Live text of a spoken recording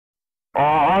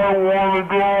I wanna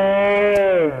go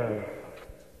home.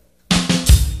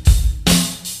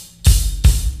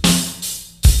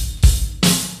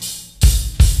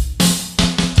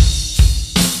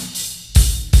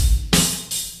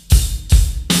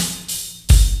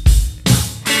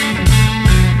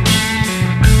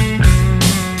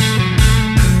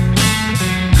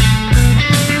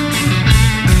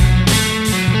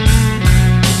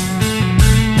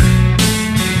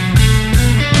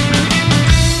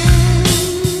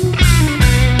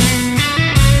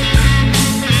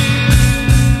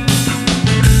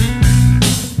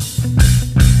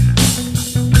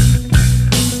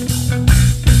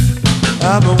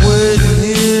 I've been waiting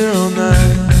here all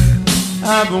night.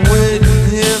 I've been waiting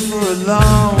here for a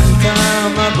long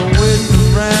time. I've been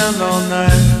waiting around all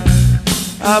night.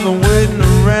 I've been waiting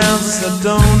around since I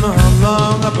don't know how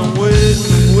long. I've been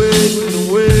waiting,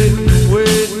 waiting, waiting,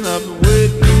 waiting. I've been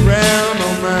waiting around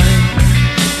all night.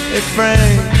 Hey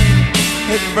Frank,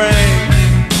 hey Frank,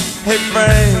 hey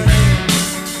Frank,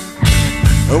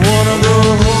 I wanna go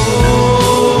home.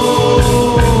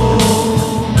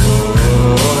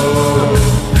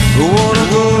 I wanna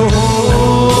go home.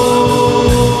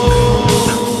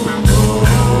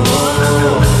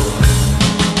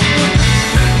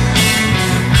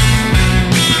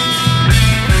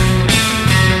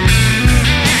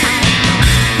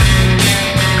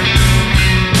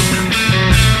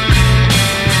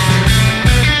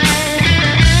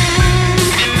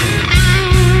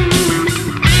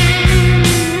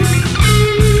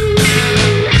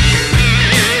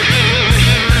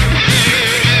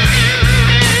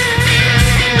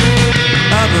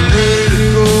 I've been ready to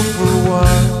go for a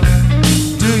while.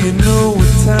 Do you know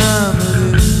what time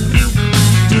it is?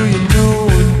 Do you know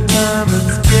what time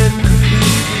it's getting to be?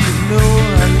 Do you know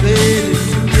how late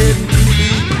it's getting to be?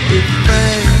 Hey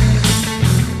Frank,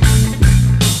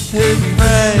 hey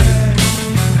Frank,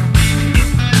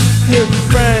 hey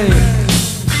Frank,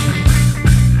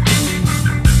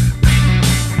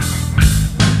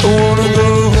 I wanna go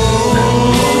home.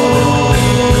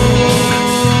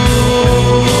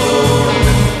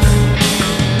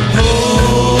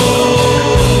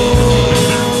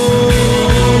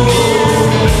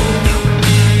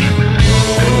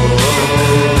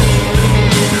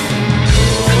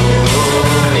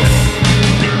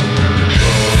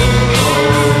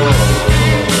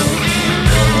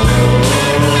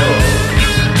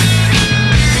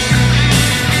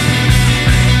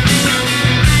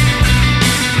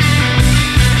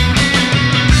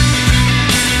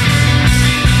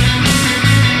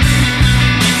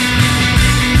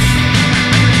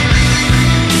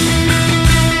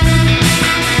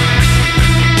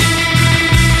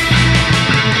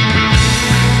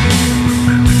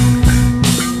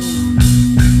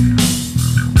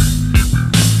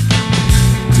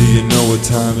 Do you know what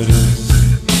time it is?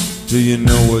 Do you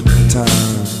know what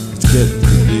time it's getting to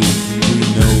be? Do you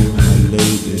know how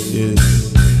late it is?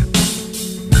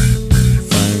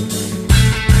 Frank,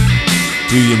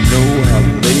 do you know how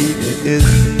late it is?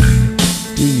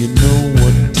 Do you know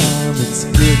what time it's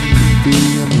getting to be?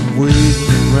 I've been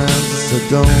waiting around since I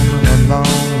don't know how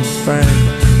long, Frank.